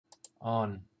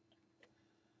on.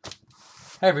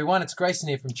 Hey everyone, it's Grayson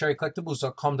here from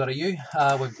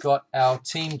cherrycollectables.com.au. We've got our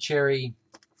Team Cherry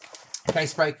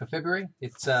case break for February.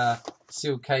 It's a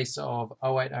sealed case of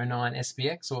 0809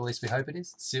 SPX, or at least we hope it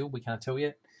is. It's sealed, we can't tell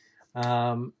yet.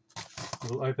 We'll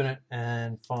open it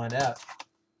and find out.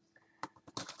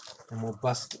 And we'll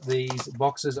bust these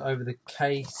boxes over the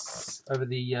case, over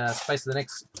the space of the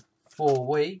next 4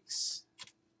 weeks.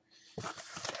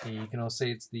 Here you can all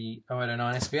see it's the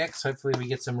 0809 SPX. Hopefully we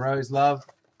get some Rose love,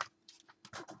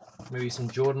 maybe some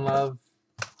Jordan love,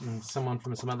 and someone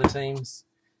from some other teams.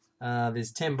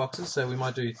 There's 10 boxes, so we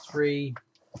might do 3,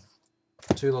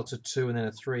 2 lots of 2, and then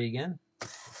a 3 again.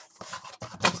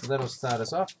 So that'll start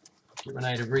us off. Get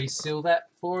Renee to reseal that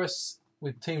for us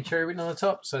with Team Cherry written on the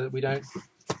top so that we don't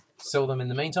sell them in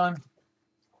the meantime.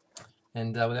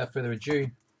 And without further ado,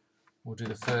 we'll do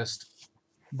the first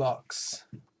box.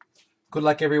 Good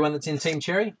luck everyone that's in Team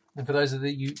Cherry, and for those of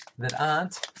you that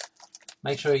aren't,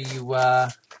 make sure you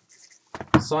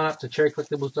sign up to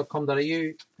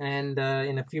cherrycollectables.com.au, and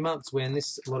in a few months when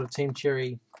this lot of Team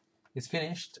Cherry is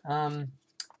finished,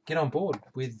 get on board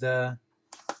with the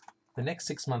next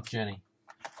 6-month journey,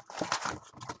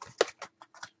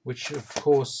 which of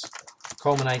course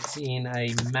culminates in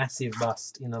a massive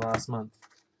bust in the last month.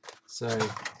 So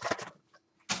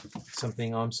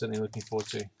something I'm certainly looking forward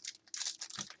to.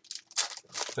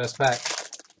 First pack.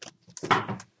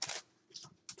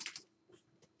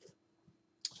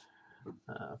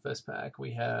 First pack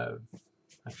we have,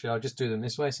 actually I'll just do them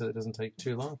this way so that it doesn't take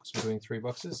too long because we're doing 3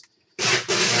 boxes. We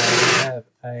have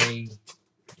a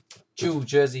dual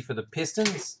jersey for the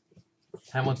Pistons,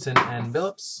 Hamilton and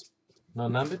Billups,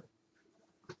 not numbered.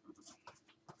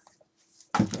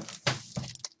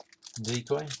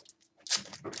 Decoy.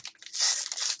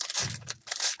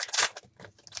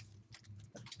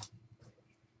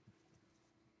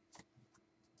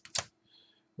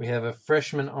 We have a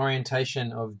freshman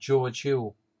orientation of George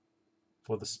Hill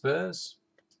for the Spurs.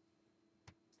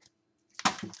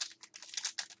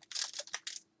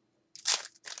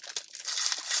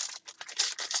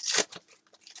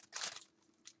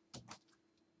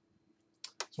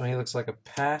 So he looks like a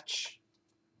patch.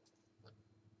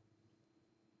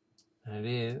 And it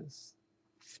is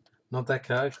not that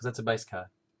card because that's a base card.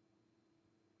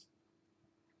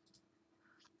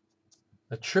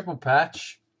 A triple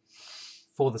patch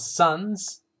for the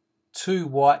Suns, 2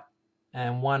 white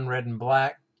and 1 red and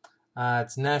black.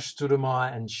 It's Nash,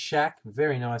 Stoudemire and Shaq.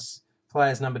 Very nice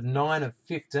players, numbered 9 of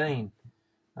 15.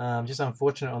 Just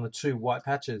unfortunate on the 2 white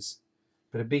patches,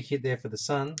 but a big hit there for the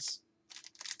Suns.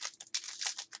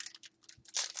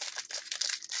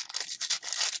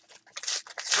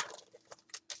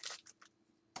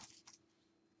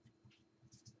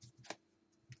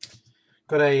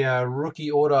 Got a rookie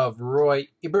order of Roy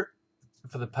Hibbert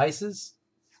for the Pacers,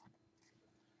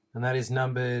 and that is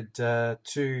numbered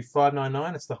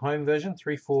 2599. It's the home version,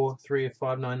 343 of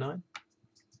 599.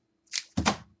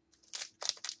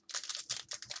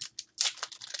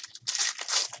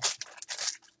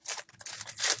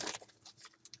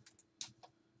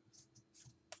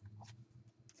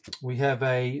 We have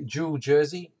a dual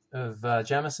jersey of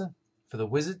Jamison for the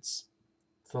Wizards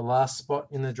for the last spot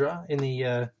in the draft, in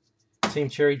the Team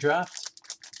Cherry draft.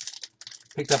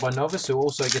 Picked up by Novice, who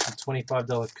also gets a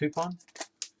 $25 coupon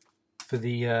for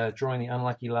the drawing the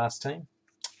unlucky last team.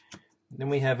 Then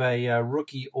we have a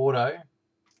rookie auto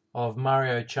of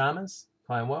Mario Chalmers,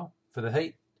 playing well for the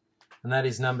Heat, and that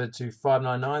is numbered to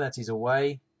 599. That's his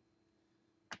away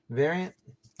variant.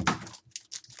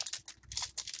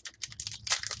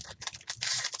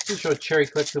 Pretty sure Cherry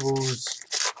Collectables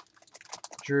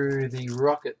drew the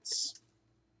Rockets.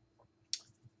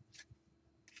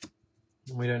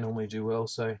 We don't normally do well,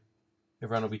 so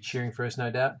everyone will be cheering for us, no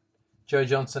doubt. Joe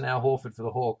Johnson, Al Horford for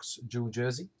the Hawks, dual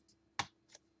jersey.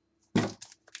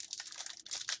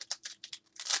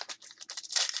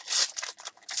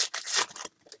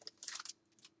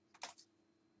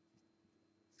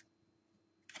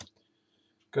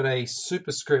 Got a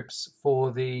superscripts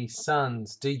for the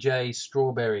Suns, DJ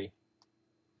Strawberry.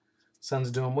 Suns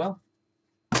are doing well.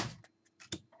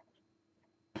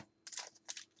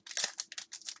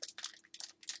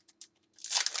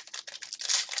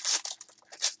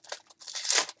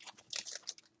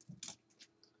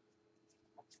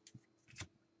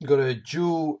 Got a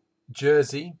dual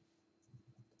jersey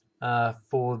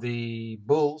for the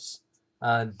Bulls,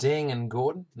 Deng and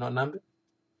Gordon, not numbered.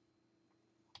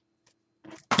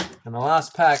 And the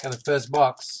last pack of the first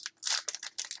box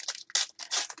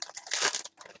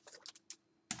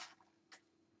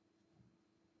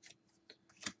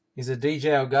is a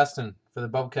DJ Augustin for the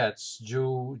Bobcats,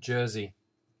 dual jersey.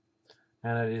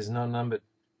 and it is non-numbered.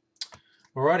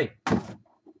 Alrighty.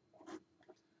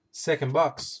 Second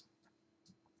box.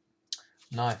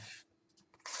 Knife.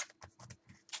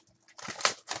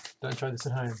 Don't try this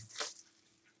at home.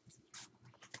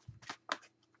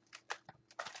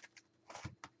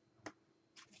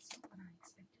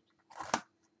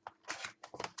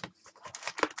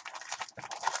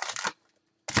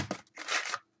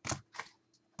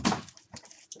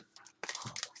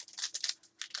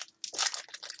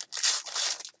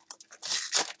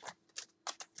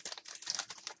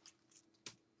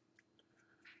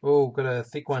 Oh, got a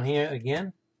thick one here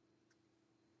again.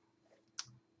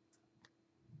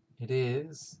 It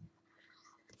is,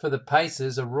 for the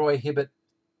Pacers, a Roy Hibbert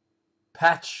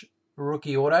patch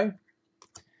rookie auto,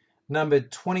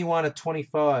 numbered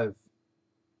 21/25.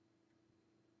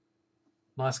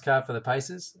 Nice card for the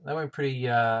Pacers. They went pretty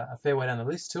a fair way down the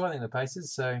list too, I think, the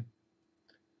Pacers. So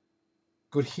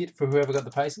good hit for whoever got the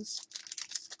Pacers.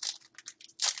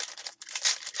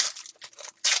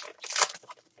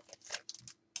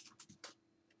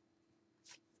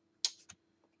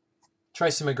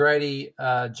 Tracy McGrady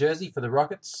jersey for the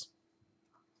Rockets.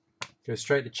 Go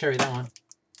straight to cherry that one.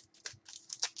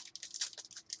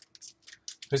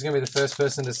 Who's going to be the first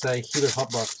person to say Hibbert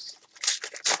Hotbox?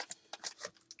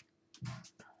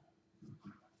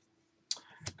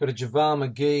 Got a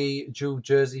JaVale McGee dual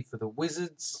jersey for the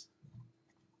Wizards.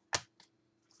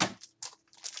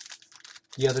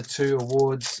 The other two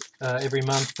awards every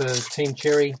month for Team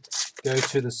Cherry go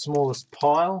to the smallest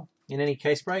pile in any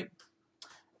case break,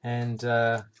 and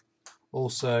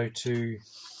also to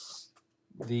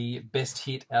the best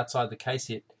hit outside the case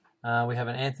hit. We have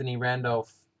an Anthony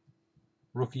Randolph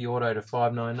rookie auto to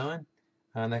 599,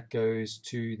 and that goes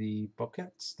to the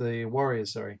Bobcats, the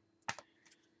Warriors, sorry.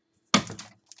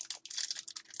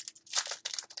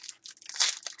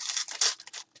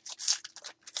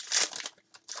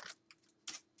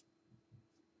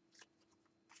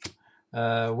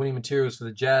 Winning materials for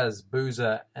the Jazz,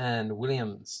 Boozer and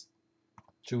Williams.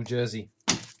 Dual jersey.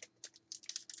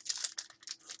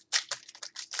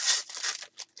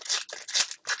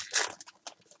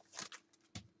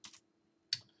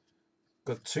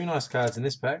 Got two nice cards in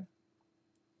this pack.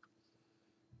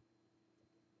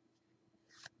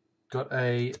 Got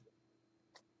a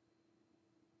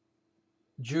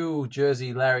dual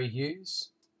jersey Larry Hughes.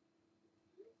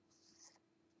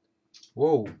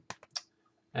 Whoa.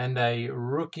 And a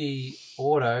rookie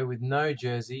auto with no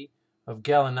jersey of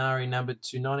Gallinari numbered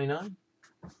 299.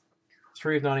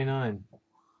 3/99.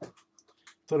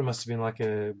 Thought it must have been like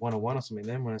a 101 or something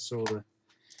then when I saw the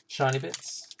shiny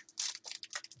bits.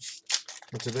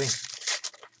 What to be?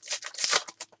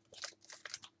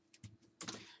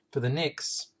 For the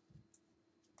Knicks,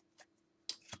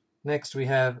 next we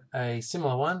have a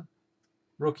similar one.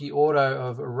 Rookie auto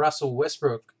of Russell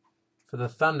Westbrook for the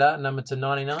Thunder, numbered to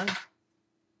 99.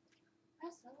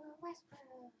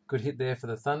 Good hit there for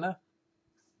the Thunder.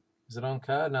 Is it on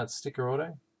card? No, it's sticker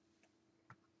auto.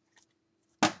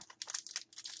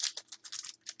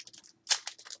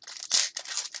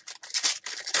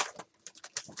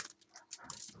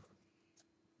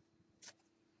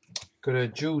 Got a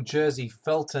dual jersey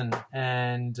Felton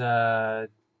and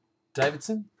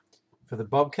Davidson for the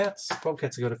Bobcats.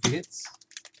 Bobcats have got a few hits.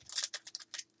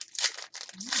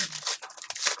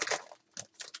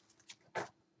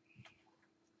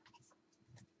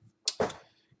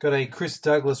 Got a Chris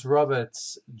Douglas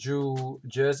Roberts dual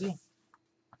jersey.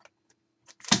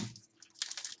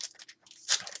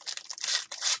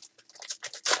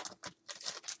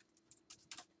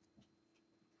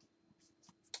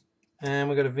 And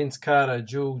we've got a Vince Carter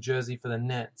dual jersey for the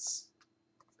Nets.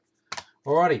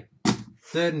 Alrighty,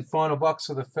 third and final box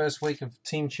for the first week of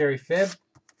Team Cherry Feb.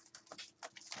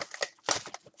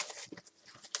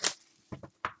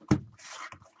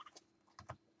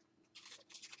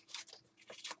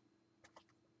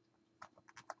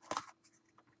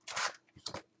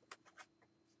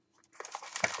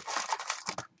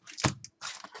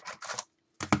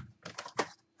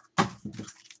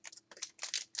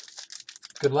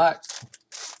 Good luck.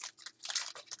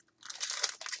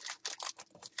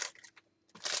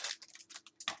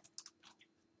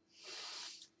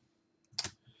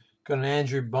 Got an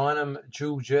Andrew Bynum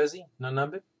dual jersey, not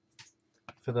numbered,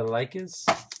 for the Lakers.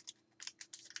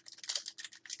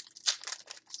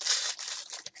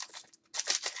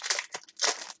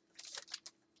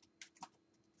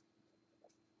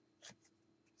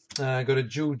 Got a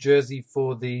dual jersey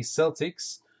for the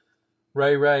Celtics,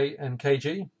 Ray and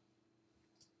KG.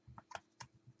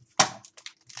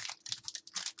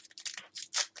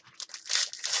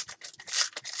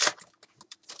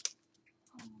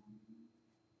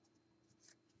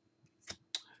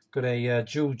 Got a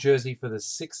dual jersey for the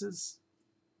Sixers.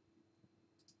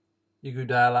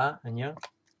 Iguodala and Young.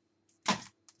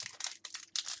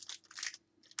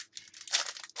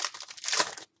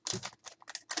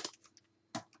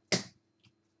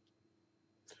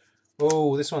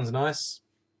 Oh, this one's nice.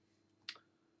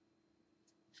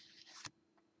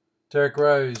 Derrick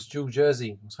Rose, dual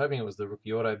jersey. I was hoping it was the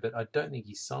rookie auto, but I don't think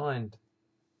he signed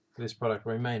for this product,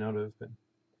 or he may not have. But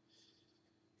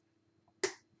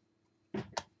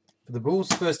for the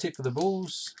Bulls, first hit for the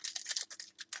Bulls.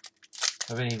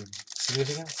 Of any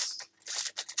significance?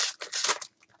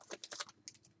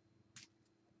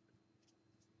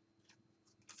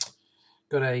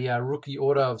 Got a rookie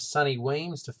order of Sonny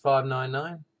Weems to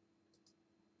 599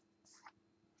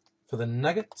 for the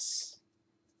Nuggets.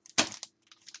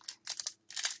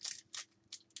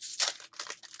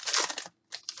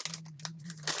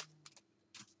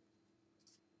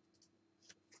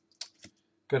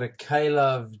 Got a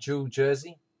K-Love dual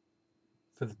jersey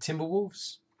for the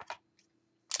Timberwolves.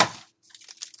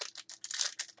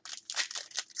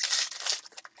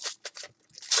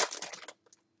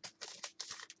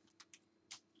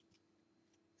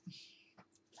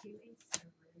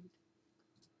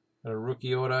 Got a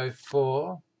rookie auto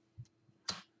for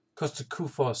Costa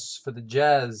Kufos for the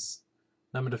Jazz,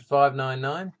 number to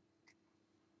 599.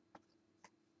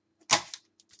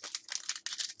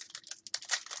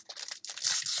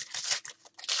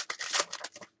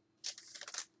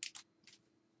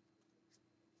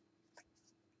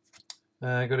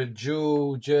 Got a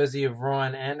dual jersey of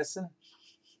Ryan Anderson.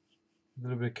 A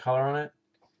little bit of colour on it.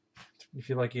 If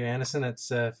you like your Anderson, it's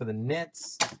for the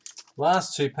Nets.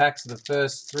 Last two packs of the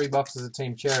first 3 boxes of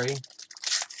Team Cherry.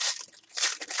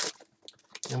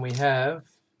 And we have,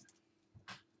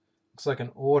 looks like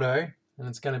an auto, and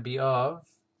it's going to be of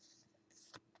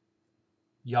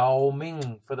Yao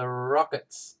Ming for the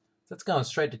Rockets. That's going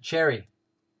straight to Cherry.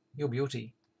 Your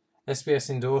beauty. SBS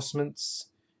endorsements,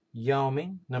 Yao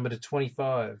Ming, number to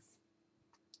 25.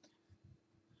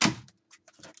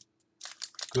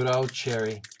 Good old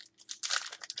Cherry.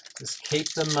 Just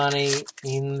keep the money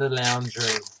in the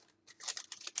laundry.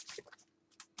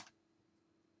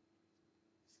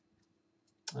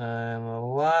 And the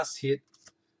last hit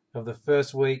of the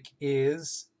first week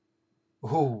is,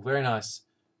 oh, very nice.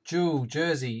 Dual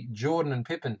jersey, Jordan and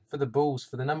Pippen for the Bulls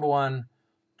for the number 1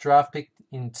 draft pick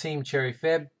in Team Cherry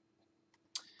Feb.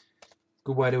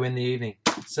 Good way to end the evening.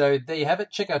 So there you have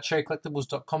it. Check out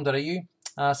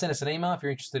cherrycollectables.com.au. Send us an email if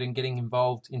you're interested in getting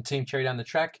involved in Team Cherry down the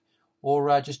track.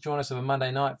 Or just join us on a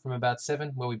Monday night from about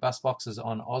 7 where we bust boxes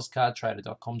on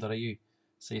ozcardtrader.com.au.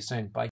 See you soon. Bye.